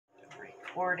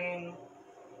recording.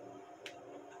 I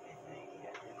think,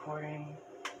 yeah, recording.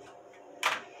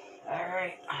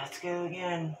 Alright, let's go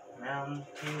again. Round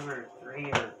 2 or 3 or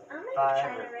 5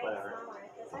 or whatever.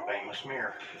 The famous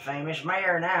mirror. The famous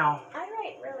mirror now. I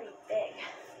write really big.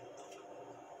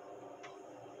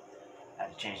 I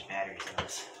had to change batteries in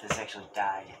this. This actually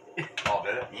died. Oh,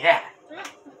 did it? Yeah.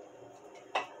 Alright.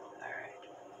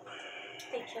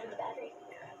 They killed the battery.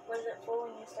 Was it full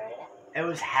when you started it? It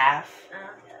was half,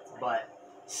 That's but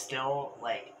still,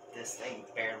 like, this thing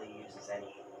barely uses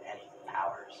any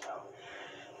power, so.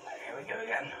 Here we go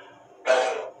again.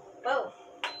 Whoa.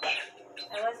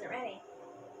 I wasn't ready.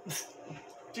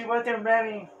 She wasn't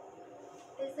ready.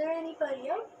 Is there anybody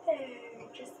out there?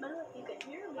 Just smile if you can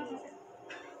hear me.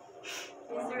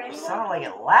 Is there It anyone? sounded like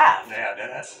it laughed. Yeah, did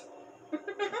it?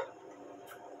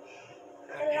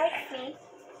 It likes me.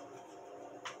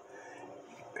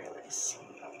 You can barely see.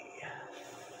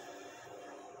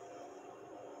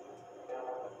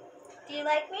 Do you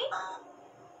like me?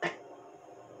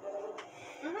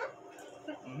 Mm-hmm.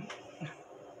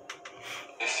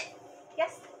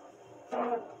 Yes.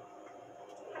 I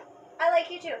like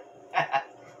you too.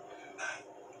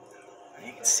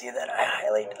 You can see that I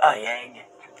highlight Yang.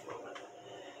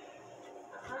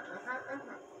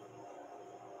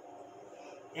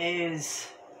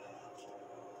 Is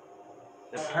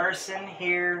the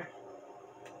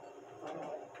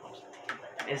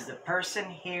person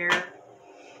here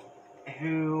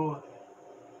who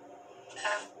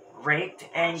raped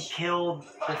and killed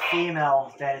the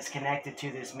female that is connected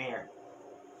to this mirror?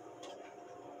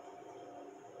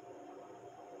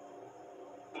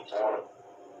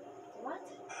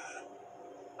 What?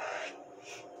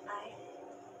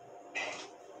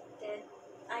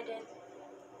 I did.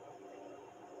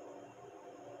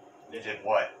 You did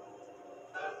what?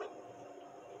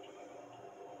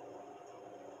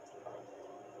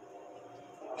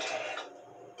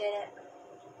 Did it.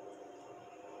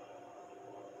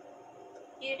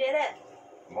 You did it.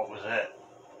 What was it?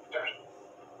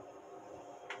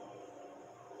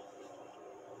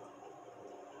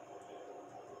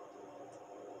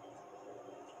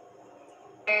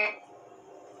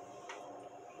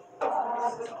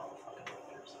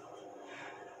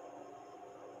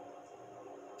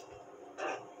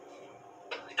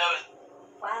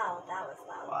 Wow, that was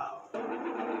loud. Wow.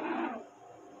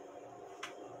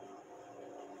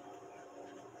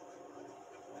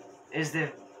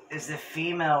 Is the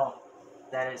female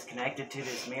that is connected to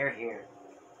this mirror here?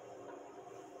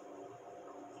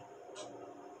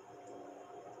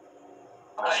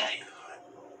 Oh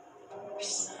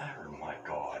my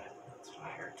God. That's what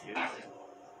I heard too.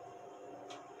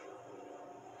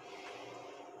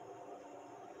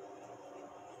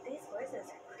 These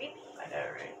voices are creepy. I know,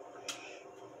 right?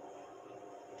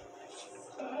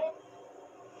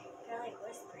 They're like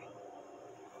whispering.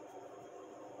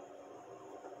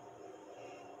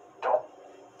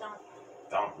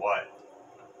 Don't what?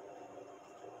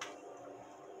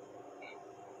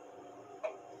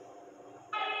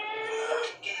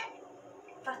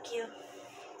 Fuck you.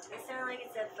 It sounded like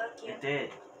it said fuck you. It did.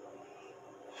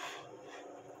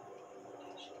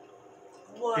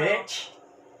 Whoa. Bitch?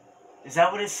 Is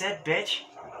that what it said, bitch?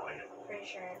 Sounded like it. Pretty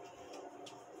sure.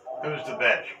 Who's the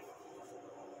bitch?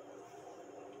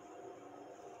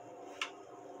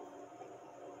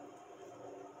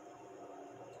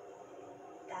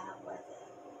 That was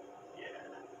it. Yeah.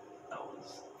 That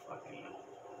was fucking...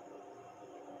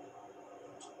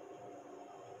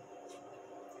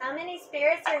 How many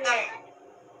spirits are here?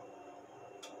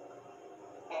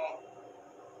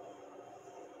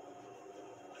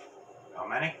 How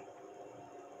many?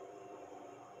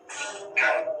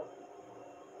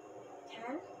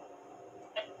 10?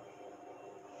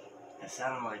 It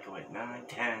sounded like it went 9,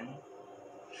 10.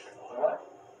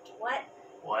 What?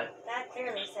 What? That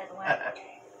clearly said 1.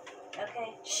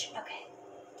 Okay. Shh. Okay.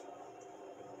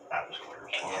 That was clear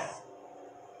as well.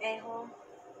 Yeah. A-hole.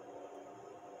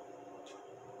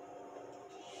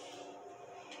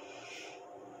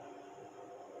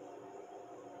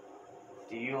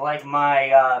 Do you like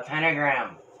my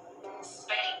pentagram?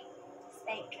 Spank.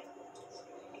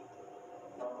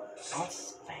 Don't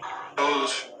spank me.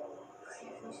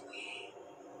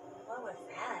 What was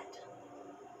that?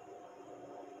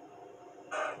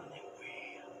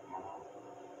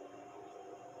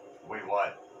 Wait,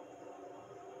 what?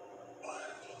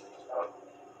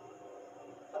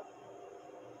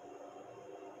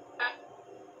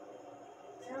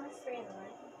 It's almost 3 in the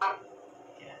morning.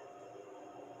 Yeah.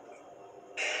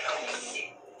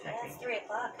 That's 3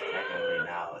 o'clock. Technically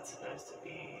now it's supposed to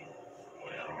be,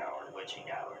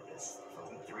 witching hour. This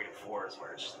from 3 to 4 is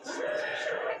where it's supposed to be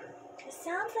stronger. It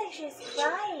sounds like she's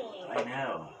crying. I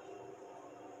know.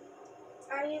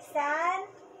 Are you sad?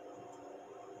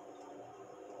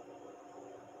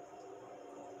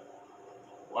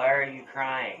 Why are you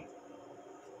crying?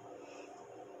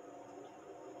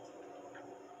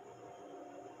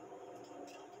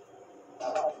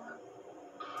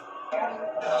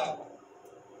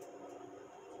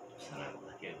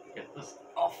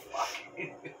 Oh, fuck.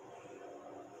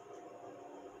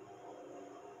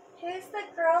 Who's the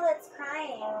girl that's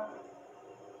crying?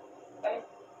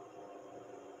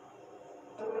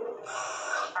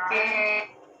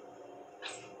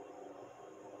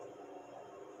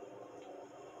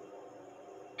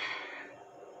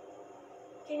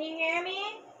 Can you hear me?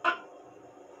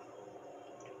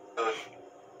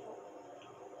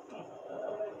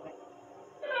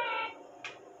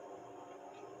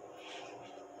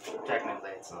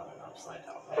 Technically, it's not an upside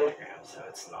down diagram, so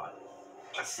it's not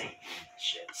a Satan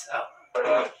shit, so.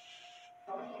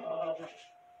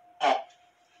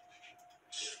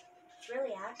 It's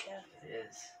really active. It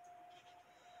is.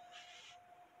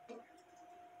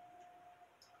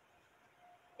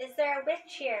 Is there a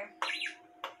witch here?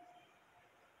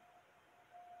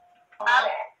 Hello?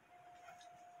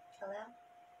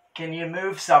 Can you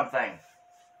move something?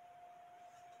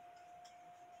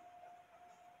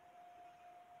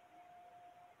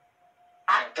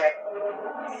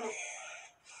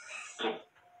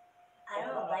 I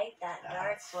don't like that dark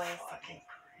That's voice. fucking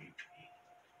creepy.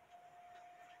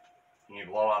 Can you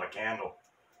blow out a candle?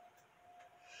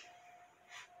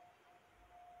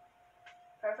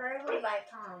 Preferably by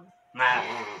Tom, Nah.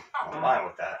 I'm fine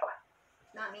with that.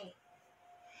 not me.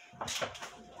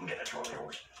 I'm getting a trolley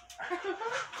horse.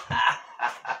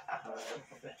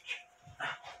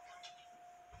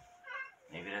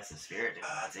 Maybe that's the spirit doing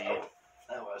that to you.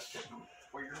 That was just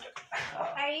weird.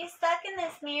 Are you stuck in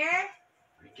this mirror?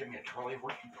 Are you giving me a trolley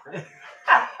horse and pray?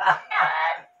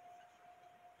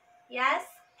 Yes?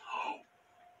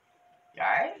 You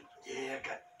alright? Yeah,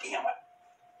 god damn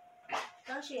it.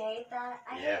 Don't you hate that?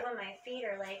 I Yeah. hate when my feet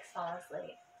or legs fall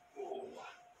asleep. Oh,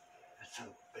 that son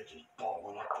of a bitch is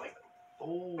balling up like.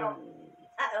 Oh.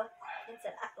 Uh-oh. It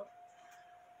said uh-oh.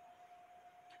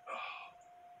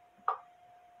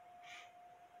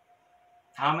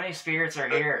 How many spirits are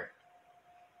here?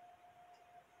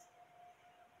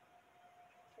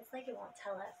 It's like it won't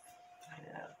tell us. I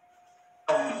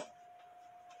know.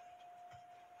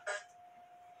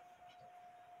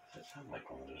 Does it sound like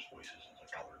one of those voices is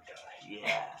a colored guy?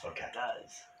 Yeah, Okay. it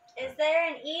does. Is there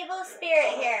an evil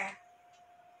spirit here?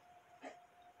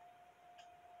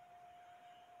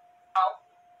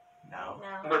 No.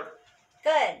 No.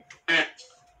 Good.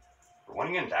 For one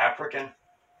again's African.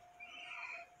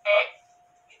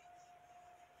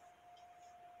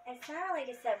 It sounded like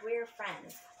it said we were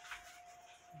friends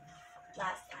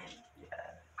last time. Yeah.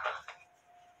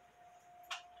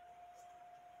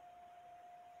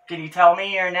 Can you tell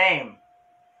me your name?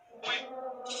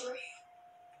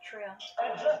 True.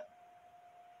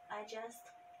 I just...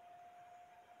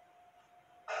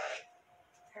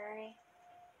 Hurry.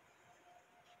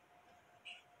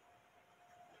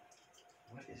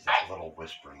 What is that little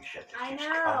whispering shit that I keeps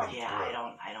know. coming Yeah,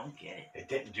 through? I don't get it. It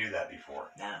didn't do that before.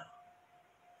 No.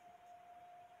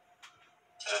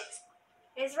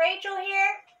 Is Rachel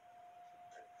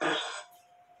here?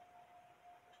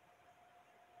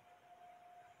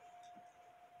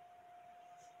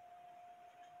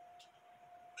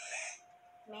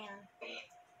 Man.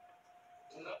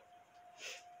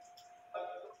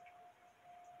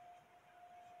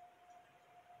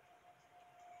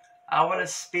 I want to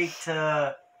speak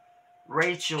to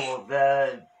Rachel,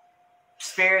 the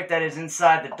spirit that is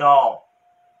inside the doll.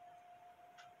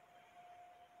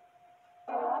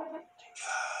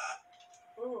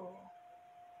 Ooh.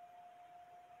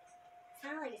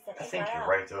 Sounded like it said I it think got you're out.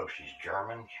 right though. If she's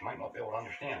German, she might not be able to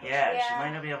understand us. Yeah, she Yeah.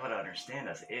 might not be able to understand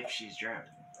us if she's German.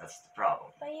 That's the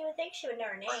problem. But you would think she would know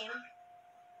her name.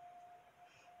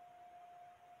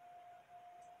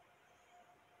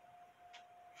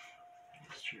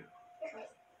 It's true.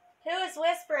 Who is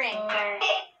whispering?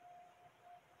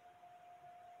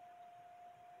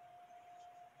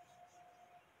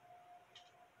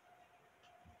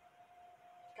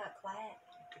 Got quiet.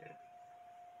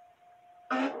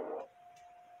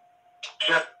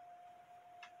 Good.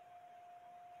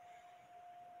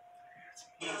 It's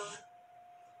me.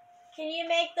 Can you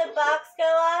make the box go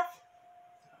off?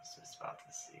 I was just about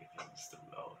to see if it was still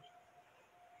going.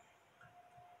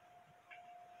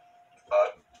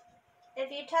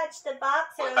 If you touch the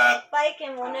box, it'll spike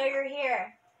and we'll know you're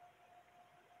here.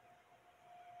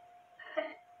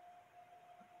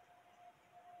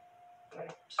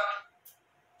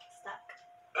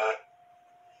 Stuck.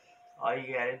 All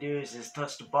you gotta do is just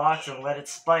touch the box and let it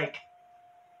spike.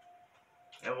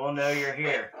 And we'll know you're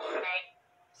here.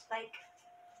 Spike.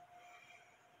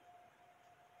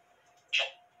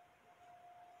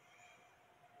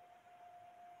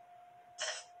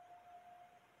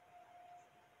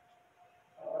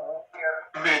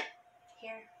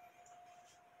 Here.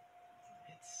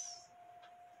 It's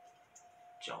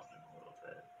jumping a little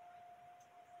bit.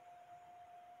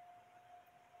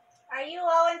 Are you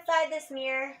all inside this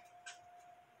mirror?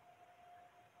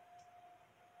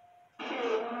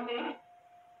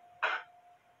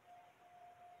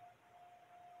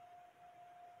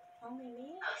 Only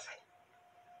me?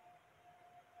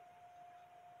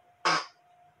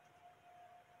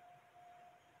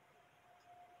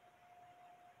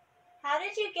 How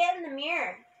did you get in the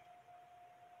mirror?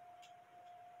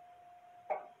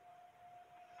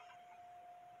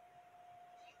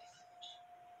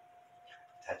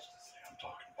 That's the thing I'm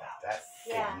talking about. That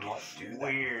Yeah. did not do that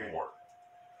Weird. before.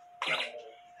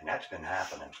 And that's been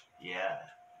happening. Yeah.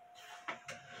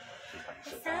 See if I can It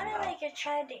sit down sounded now. like it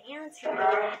tried to answer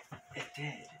me, It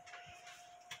did.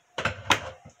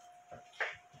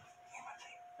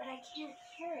 but I can't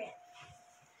hear it.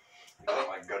 Because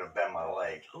I go to bend my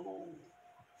leg. Ooh.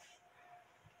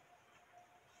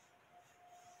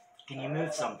 Can you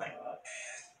move something?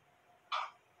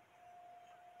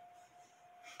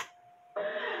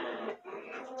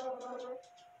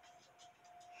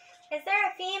 Is there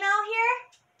a female here?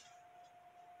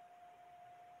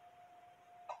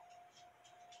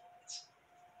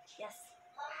 Yes.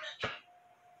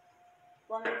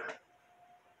 Woman.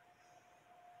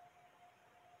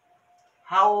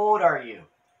 How old are you?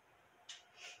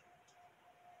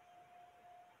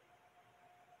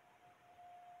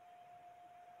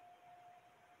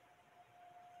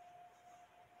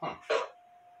 Huh. That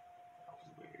was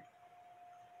weird.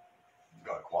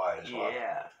 Got quiet as well.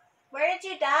 Yeah. Where did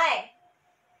you die?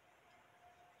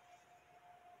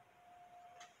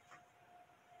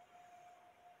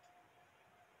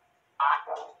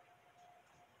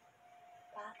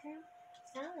 Bathroom?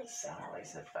 Sounded like Sounded like bathroom.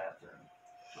 said bathroom.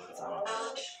 So it's on a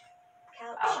Couch.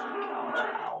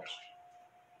 ouch.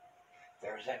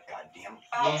 There's that goddamn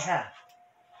Yeah.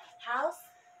 House?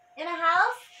 In a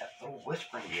house? that little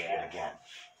whispering shit Yeah. again.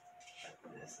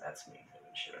 That's me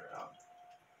moving shit around.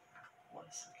 One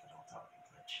second, I'll talk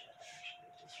into that shit.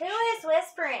 Actually, just Who is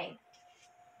whispering?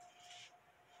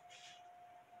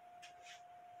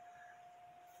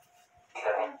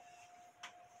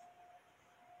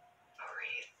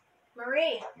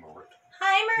 Marie. Marie.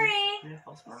 Hi, Marie. Who the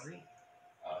hell's Marie?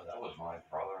 That was my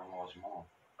brother-in-law's mom.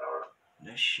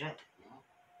 No shit.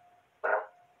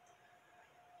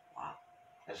 Wow.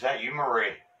 Is that you,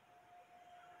 Marie?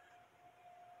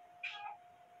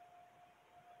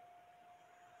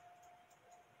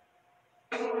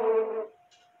 It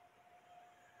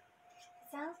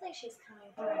sounds like she's coming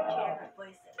from two different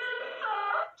voices.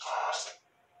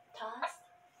 Toss?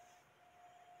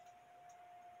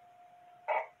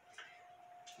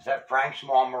 Is that Frank's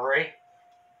mom, Marie?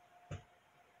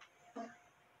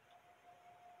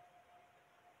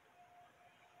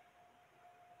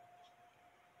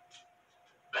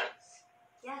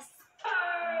 Yes.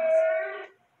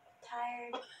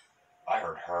 Tired. I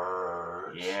heard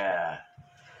hers. Yeah.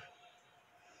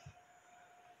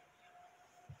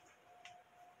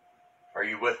 Are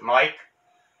you with Mike?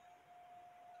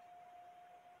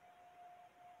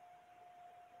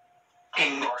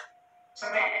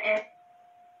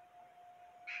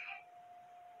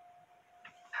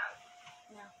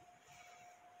 No.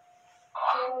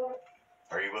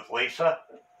 Are you with Lisa?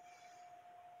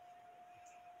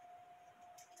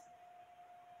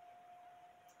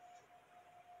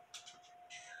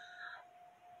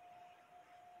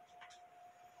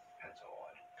 That's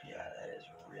odd. Yeah, that is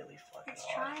really fucking It's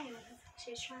odd. trying.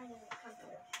 She's trying to come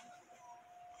through.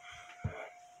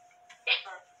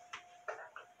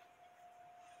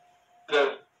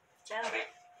 Joe.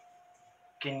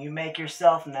 Can you make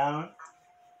yourself known?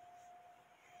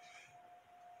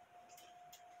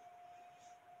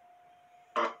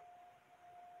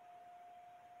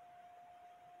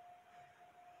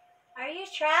 Are you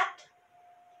trapped?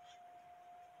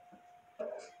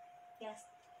 Yes.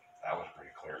 That was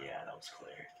pretty clear. Yeah, that was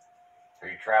clear. Are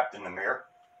you trapped in the mirror?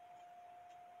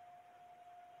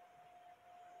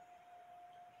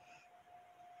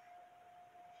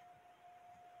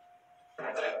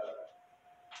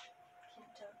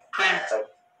 Can't tell.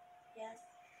 Yes.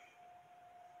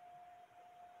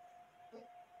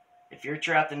 If you're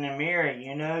trapped in the mirror,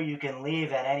 you know you can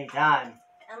leave at any time.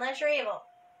 Unless you're evil.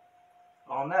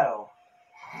 Oh no.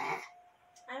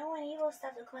 I don't want evil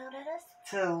stuff to come out at us.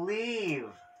 To leave.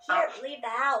 Here, leave the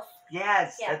house.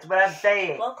 Yes, Yeah. that's what I'm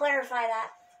saying. We'll clarify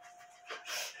that.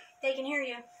 They can hear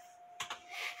you.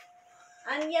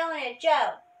 I'm yelling at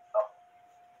Joe.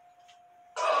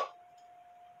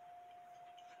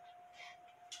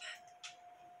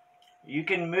 You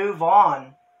can move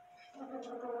on.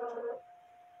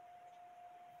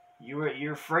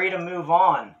 You're free to move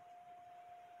on.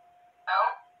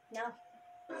 No.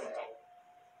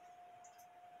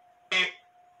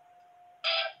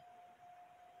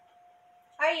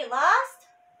 Are you lost?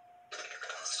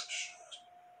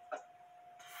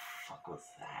 Fuck was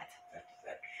that? That's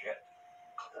that shit.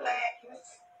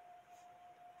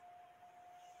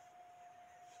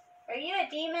 Are you a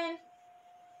demon?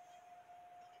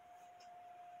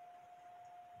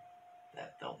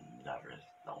 That they'll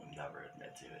never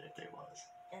admit to it if there was.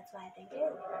 That's why they do.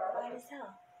 They're quiet as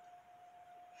hell.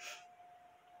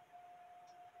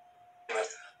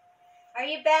 Are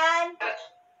you bad?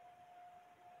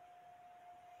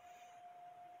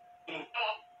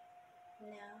 No.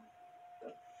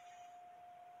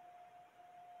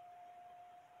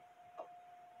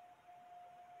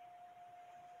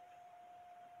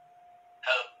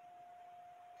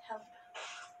 Help.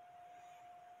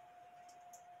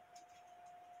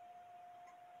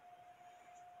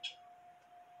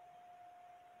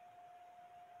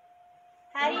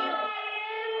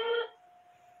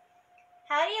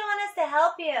 How do you want us to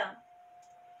help you?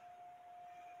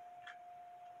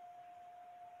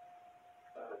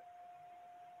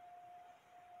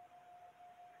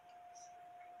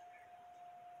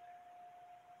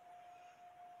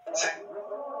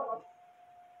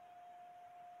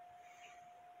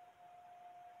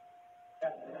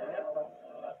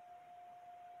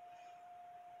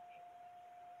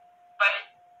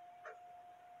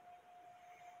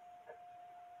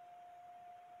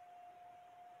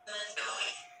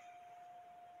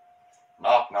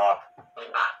 Knock, knock.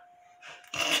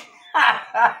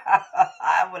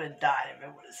 I would have died if it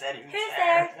would have said he was Who's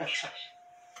there.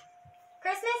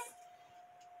 Christmas?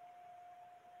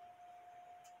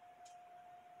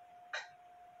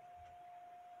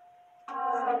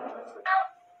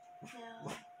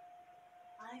 No.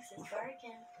 Alex is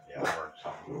barking. Yeah, I heard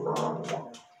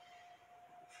something.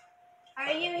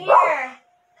 Are you here?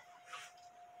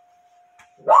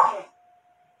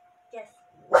 Yes.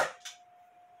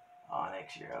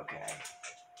 Onyx, you're okay.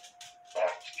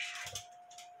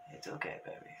 It's okay,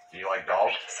 baby. Do you like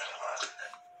dogs?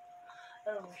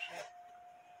 Oh, shit.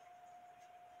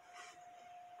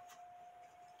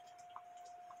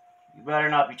 You better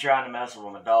not be trying to mess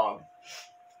with my dog.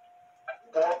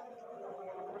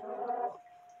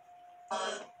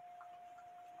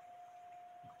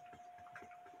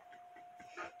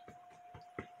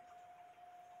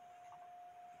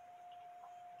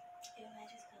 Ew, I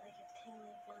just got like a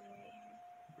tingling feeling right here.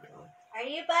 Really? Are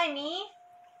you by me?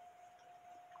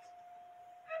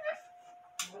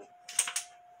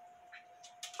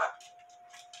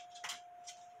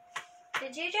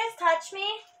 Did you just touch me?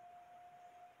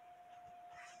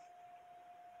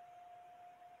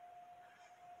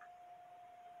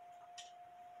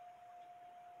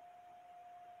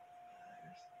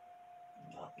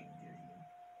 There's nothing near you.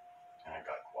 And I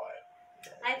got quiet.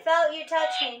 Yeah. I felt you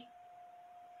touch me.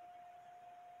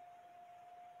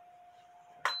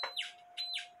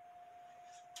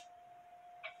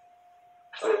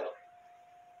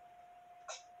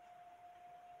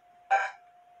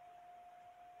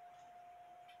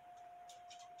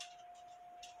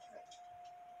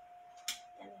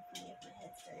 That'd be funny if my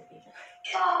head started beating.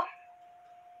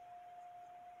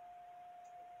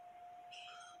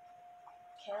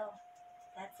 Kill.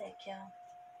 That's it, kill.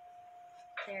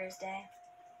 Clear as day.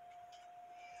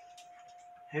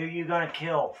 Who you gonna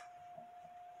kill?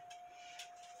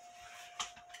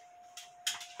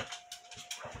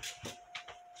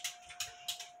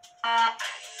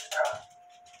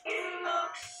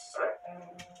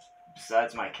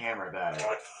 Besides my camera battery.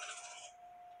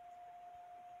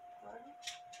 What?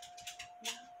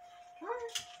 No. Come on.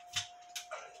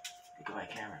 Look at my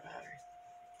camera battery.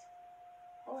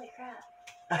 Holy crap.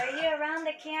 Are you around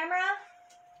the camera?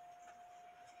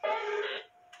 I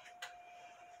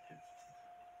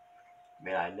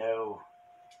mean, I know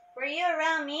Were you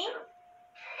around me?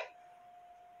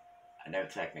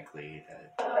 technically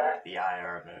that the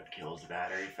IR mode kills the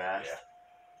battery fast, Yeah.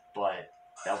 but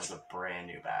that was a brand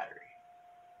new battery.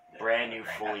 Brand new,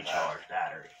 fully charged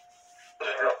battery.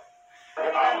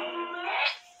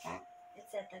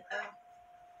 It's at the girl.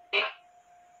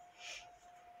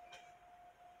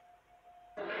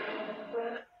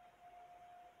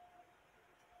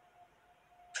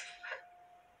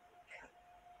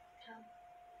 Come.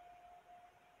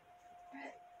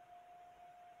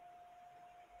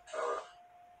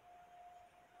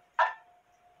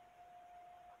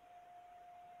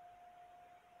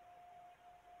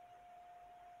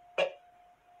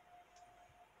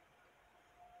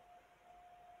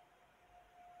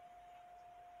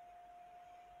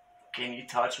 Can you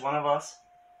touch one of us?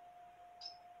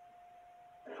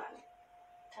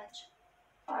 Touch.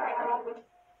 Wow.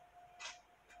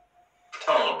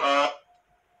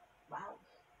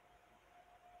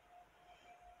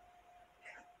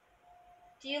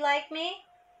 Do you like me?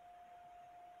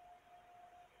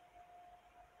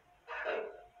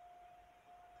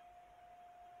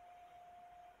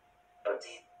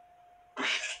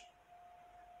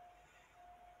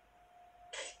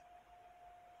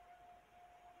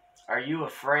 Are you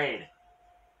afraid?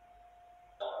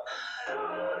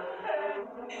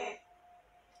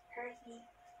 Hurt me.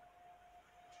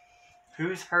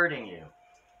 Who's hurting you?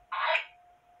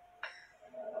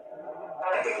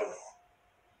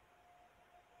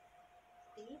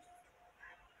 Please?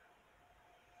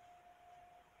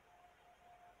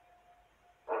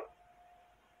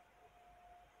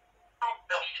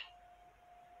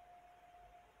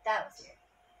 That was weird.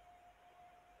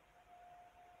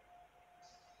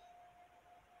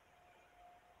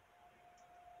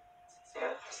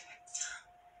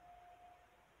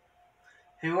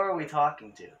 Who are we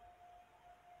talking to?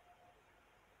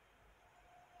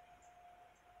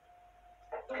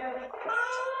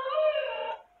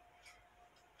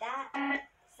 That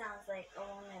sounds like a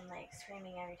woman like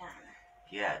screaming every time.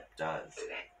 Yeah, it does.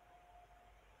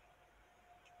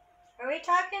 Are we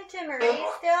talking to Marie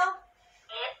still?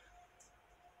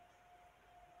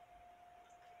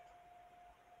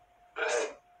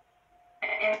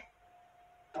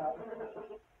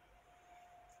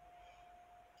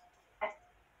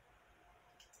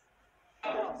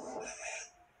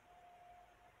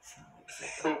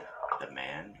 Sounds like the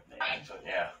man, maybe. So,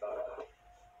 yeah.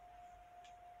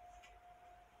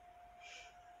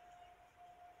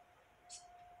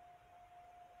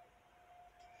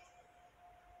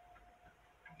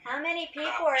 How many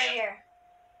people are here?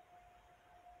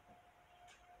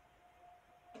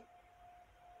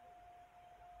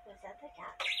 Was that the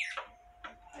cat?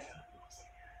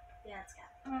 Yeah, it's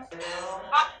cat.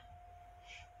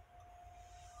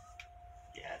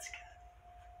 Yeah, it's good.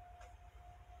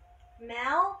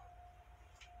 Mel?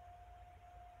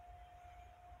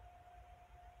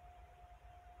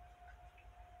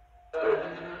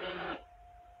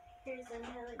 Here's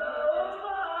another.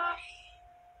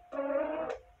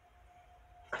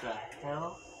 What the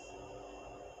hell?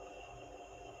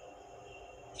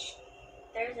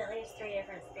 There's at least 3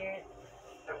 different spirits.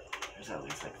 There's at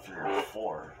least like 3 or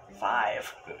 4,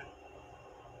 5.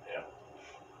 Yeah.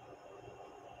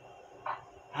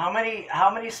 How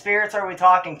many spirits are we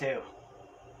talking to?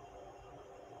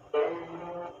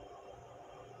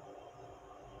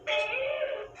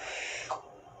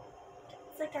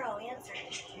 It's like they're all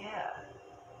answering. Yeah.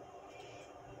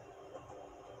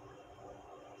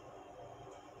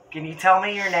 Can you tell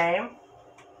me your name?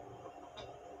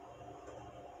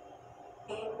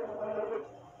 Eve?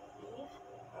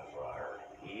 That's what I heard.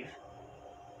 Eve.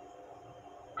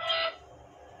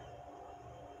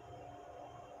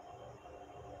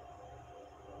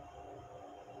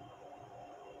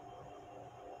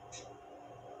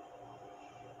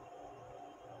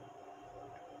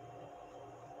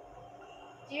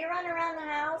 Do you run around the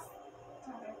house?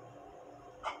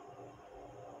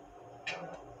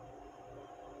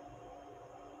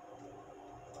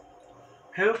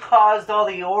 Who caused all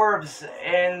the orbs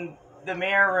in the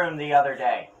mirror room the other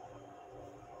day?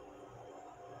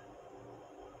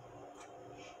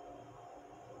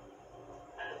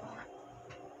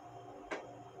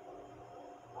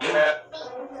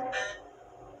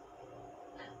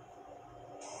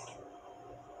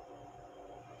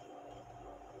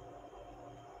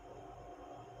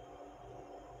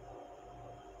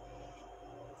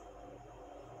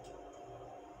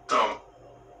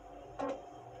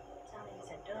 Somebody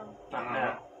said dumb.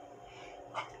 No.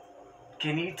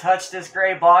 Can you touch this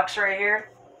gray box right here?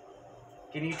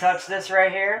 Can you touch this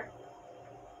right here?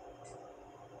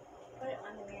 Put it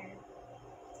on the mirror.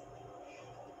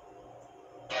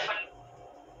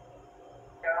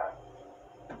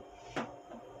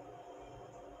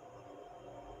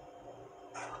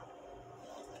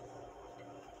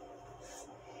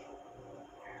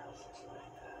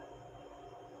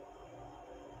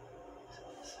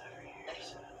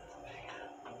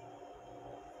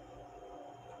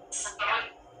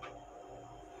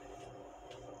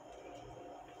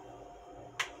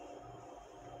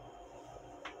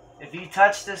 If you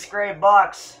touch this gray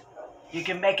box, you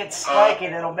can make it spike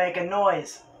and it'll make a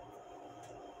noise.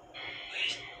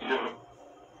 Do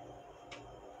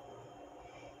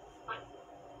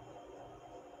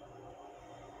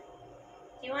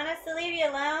you want us to leave you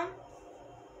alone?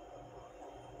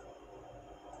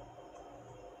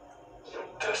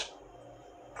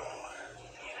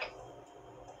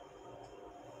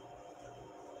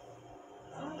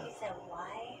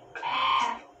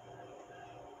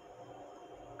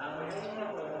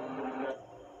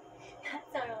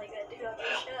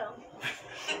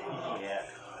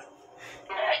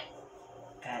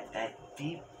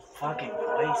 deep fucking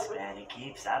voice, man. It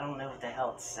keeps, I don't know what the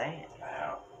hell it's saying.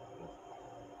 Yeah.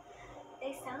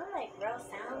 They sound like real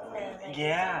sounds though. Like,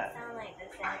 Yeah. They don't sound like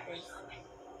the sound is.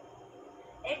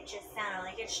 It just sounded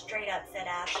like it straight up said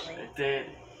Ashley. It did.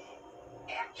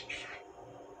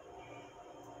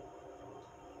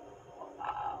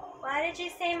 Wow. Why did you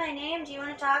say my name? Do you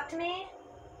want to talk to me?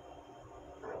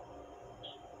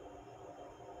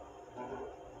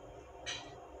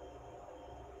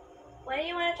 What do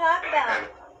you want to talk about?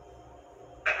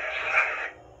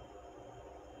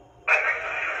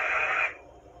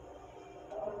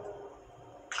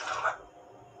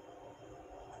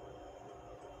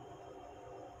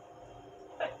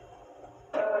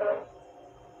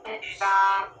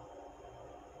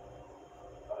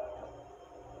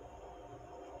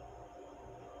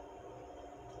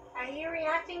 Are you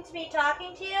reacting to me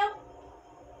talking to you?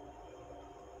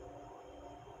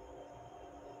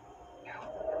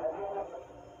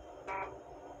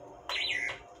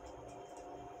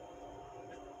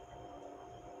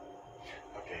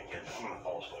 Okay, kids, I'm gonna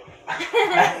fall asleep.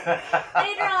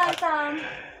 Later on, Tom.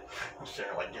 I'm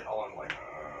sitting there like getting all in like.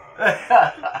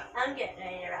 I'm getting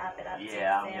ready to wrap it up too,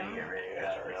 Yeah, I'm Sam. gonna get ready to It's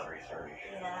wrap it up. already 3:30.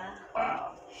 Yeah.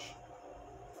 Wow.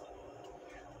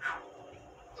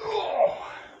 Oh.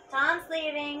 Tom's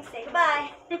leaving. Say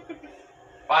goodbye.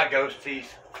 Bye, ghosties.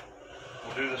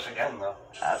 We'll do this again though.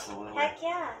 Absolutely. Heck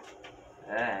yeah.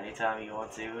 Yeah, anytime you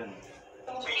want to, and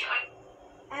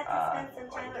I have to spend some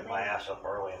If I time can with get my my. ass up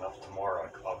early enough tomorrow,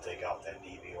 I'll take out that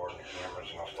DVR and the cameras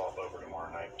and I'll stop over tomorrow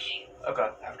night okay.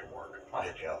 after work. I'll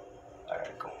hit you up.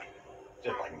 Alright, cool. See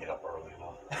if I can get up early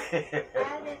enough. I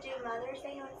have to do Mother's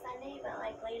Day on Sunday, but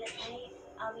like late at night,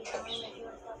 I'll be home. If you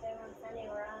want to stop over on Sunday,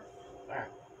 we're off. Yeah.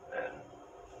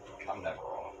 I'm never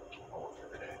off. I work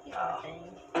every day. You Oh.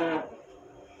 thing.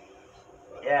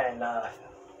 Yeah, and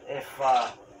if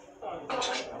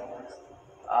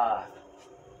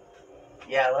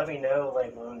yeah, let me know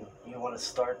like when you want to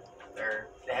start or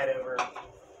head over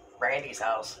Randy's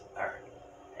house Alright.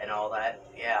 and all that.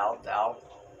 Yeah, I'll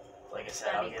like I said,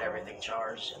 That'd I'll be get cool. everything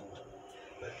charged, and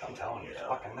But I'm telling you, it's Yeah.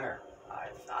 fucking there. I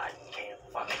can't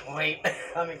fucking wait.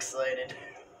 I'm excited.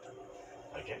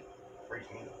 Like it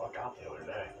freaked me the fuck out the other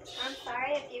day. I'm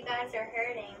sorry if you guys are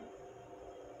hurting.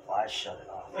 Why shut it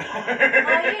off? Oh,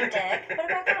 you dick. Put it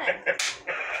back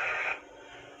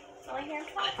on. Only here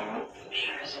talking.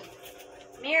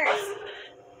 Mirrors.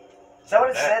 Is that what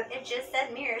it said? It just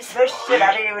said mirrors. No shit, I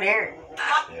didn't even hear it.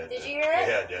 Yeah, it Did you hear it?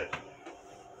 Yeah, I did.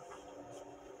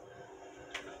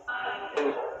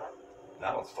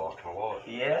 Now it's talking a lot.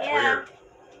 Yeah. Yeah. Weird.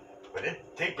 But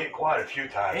it did get quiet a few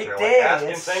times. It They're did. like asking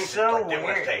It's things. so It like didn't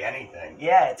want to weird. say anything.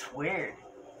 Yeah, it's weird.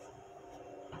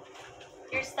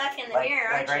 You're stuck in the Like, mirror,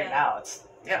 aren't like right you? now, it's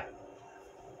Yeah.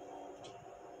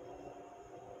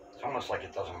 It's almost like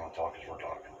it doesn't want to talk as we're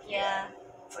talking. Yeah.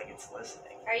 it's like it's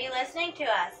listening. Are you listening to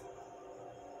us?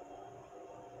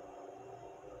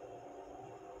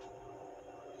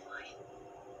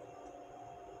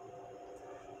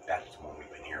 That's the one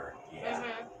we've been hearing. Yeah.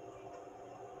 Mm-hmm.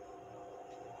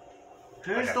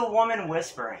 Who's Okay. the woman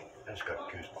whispering? That's got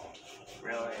goosebumps.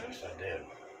 Really? Yes, I did.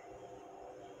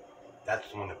 That's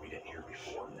the one that we didn't hear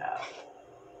before. No.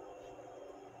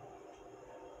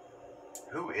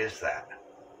 Who is that?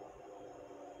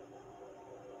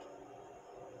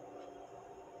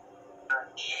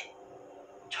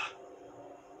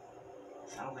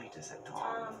 Sounds like just a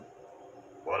Tom.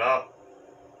 What up?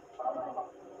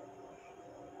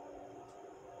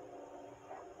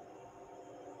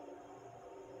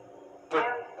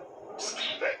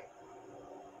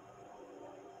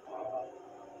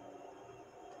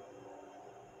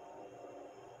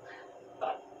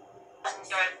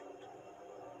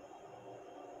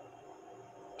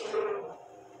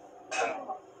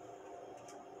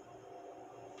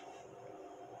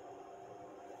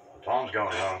 Tom's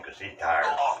going home because he's tired.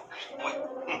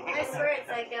 I swear it's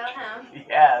like go home.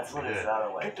 Yeah, that's what it Yeah.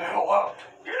 sounded like. Get the hell out.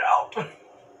 Get out!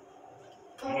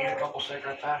 You need a couple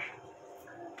cigarettes, Ash?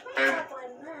 I have one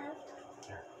left.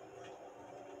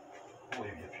 I'll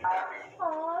leave you a few.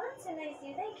 Aw, that's so nice of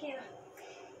you. Thank you.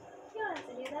 You don't have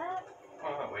to do that.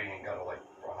 Well, that way you ain't gotta like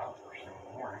run out first thing in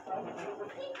the morning.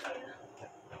 Thank you.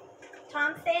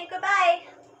 Tom's saying goodbye.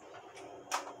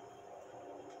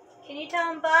 Can you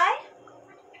tell him bye?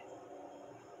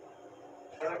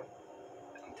 I'm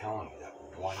telling you that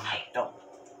one. Don't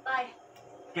Bye.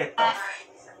 get the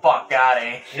fuck out of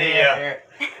here. See ya.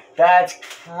 That's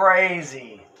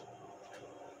crazy.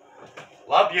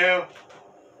 Love you.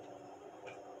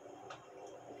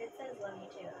 It says love you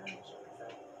too. I'm gonna check this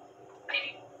out.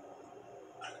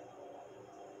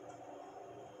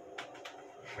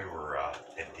 We were at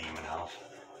Demon House.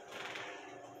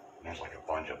 There's like a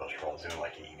bunch of us were all doing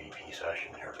like an EVP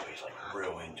session. Everybody's like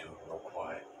real into it, real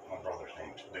quiet. My brother's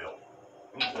name's Bill.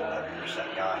 He's a heavier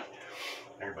set guy.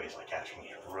 Everybody's like asking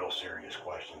these real serious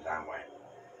questions. I'm like,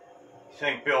 you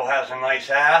think Bill has a nice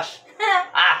ass?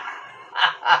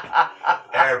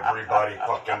 Everybody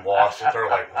fucking lost it. They're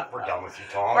like, we're done with you,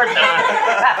 Tom. We're done.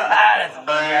 That's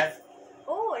hilarious.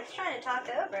 Oh, it's trying to talk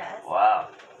over us. Wow.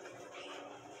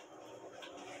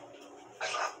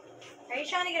 Are you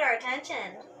trying to get our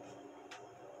attention?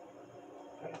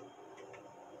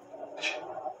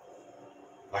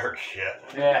 I heard shit.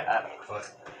 Yeah.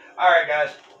 Alright, guys.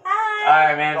 Hi.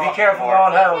 Alright, man. Be careful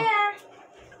going home. Yeah.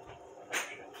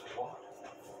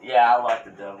 Yeah, I like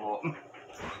the devil.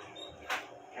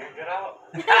 Can't get out.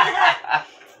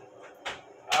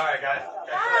 Alright, guys.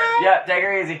 Bye. Yep, take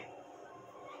her easy.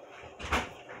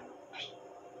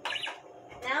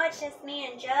 Now it's just me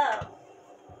and Joe.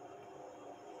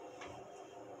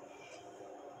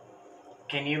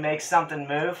 Can you make something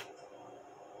move?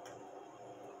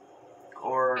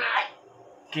 Or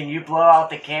can you blow out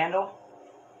the candle?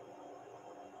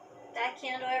 That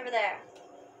candle over there.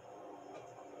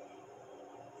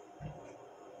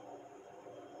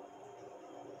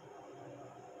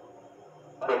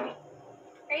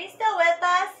 Are you still with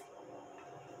us?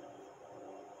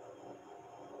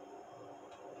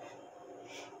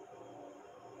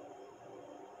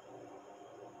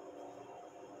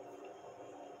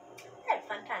 I had a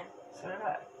fun time. So did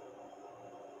I.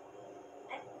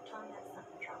 Tom has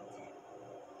something wrong too.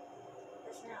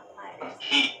 Listen how quiet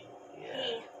it is.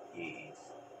 Yeah. He's.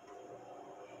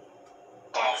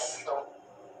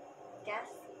 Guess?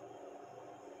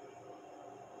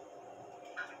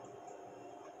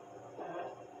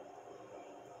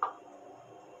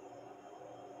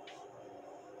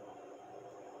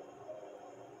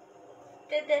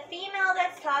 Did the female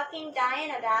that's talking die in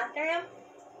a bathroom?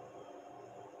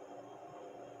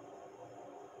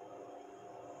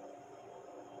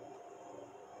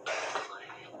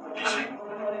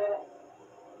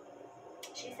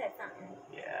 She said something.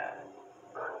 Yeah.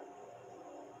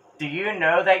 Do you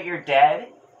know that you're dead?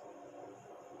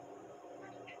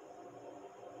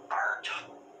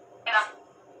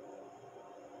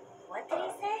 What did he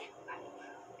say?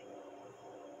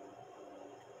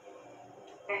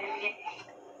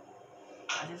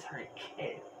 I just heard a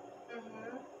kid.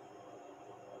 Mm-hmm.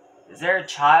 Is there a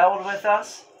child with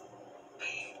us?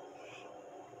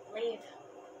 Leave.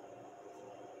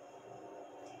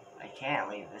 I can't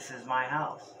leave. This is my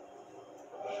house.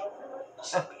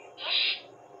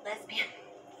 Lesbian.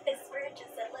 I swear it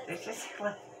just said It's lesbian.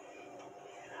 just.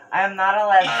 I am not a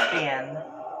lesbian.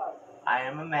 I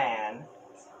am a man.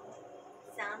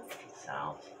 Sounds.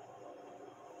 Sounds.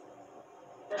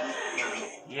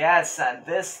 Yes,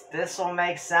 this will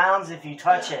make sounds if you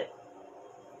touch it.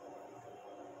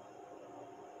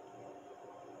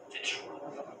 Bitch.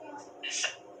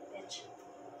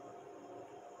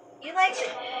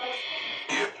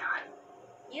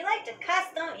 You like to cuss,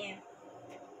 don't you?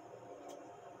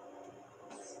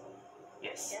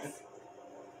 Yes. Yes.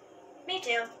 Me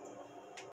too.